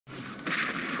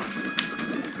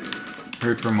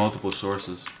Heard from multiple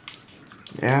sources.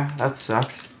 Yeah, that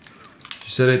sucks. She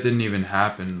said it didn't even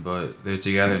happen, but they're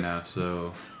together now,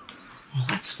 so... Well,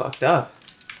 that's fucked up.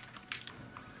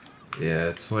 Yeah,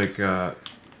 it's like,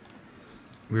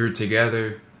 we were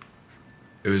together.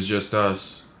 It was just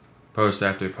us. Post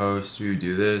after post. We would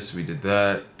do this, we did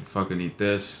that, we'd fucking eat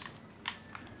this.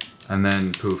 And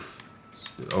then, poof.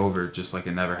 It's over, just like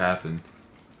it never happened.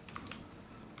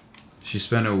 She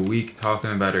spent a week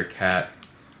talking about her cat.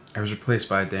 I was replaced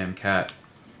by a damn cat.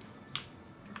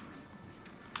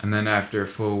 And then after a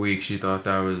full week, she thought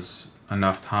that was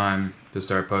enough time to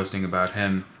start posting about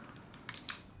him.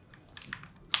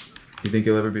 You think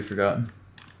he'll ever be forgotten?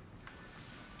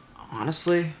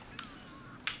 Honestly,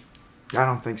 I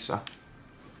don't think so.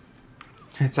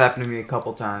 It's happened to me a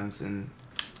couple times, and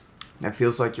it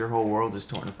feels like your whole world is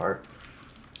torn apart.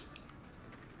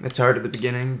 It's hard at the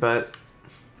beginning, but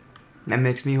that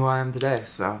makes me who I am today,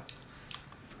 so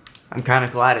I'm kind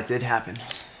of glad it did happen.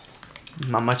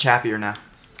 I'm much happier now.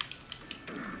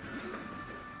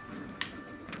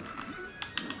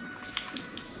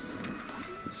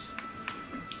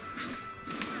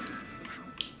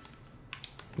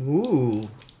 Ooh,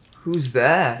 who's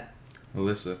that?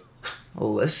 Alyssa.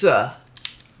 Alyssa.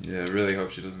 Yeah, I really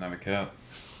hope she doesn't have a cat.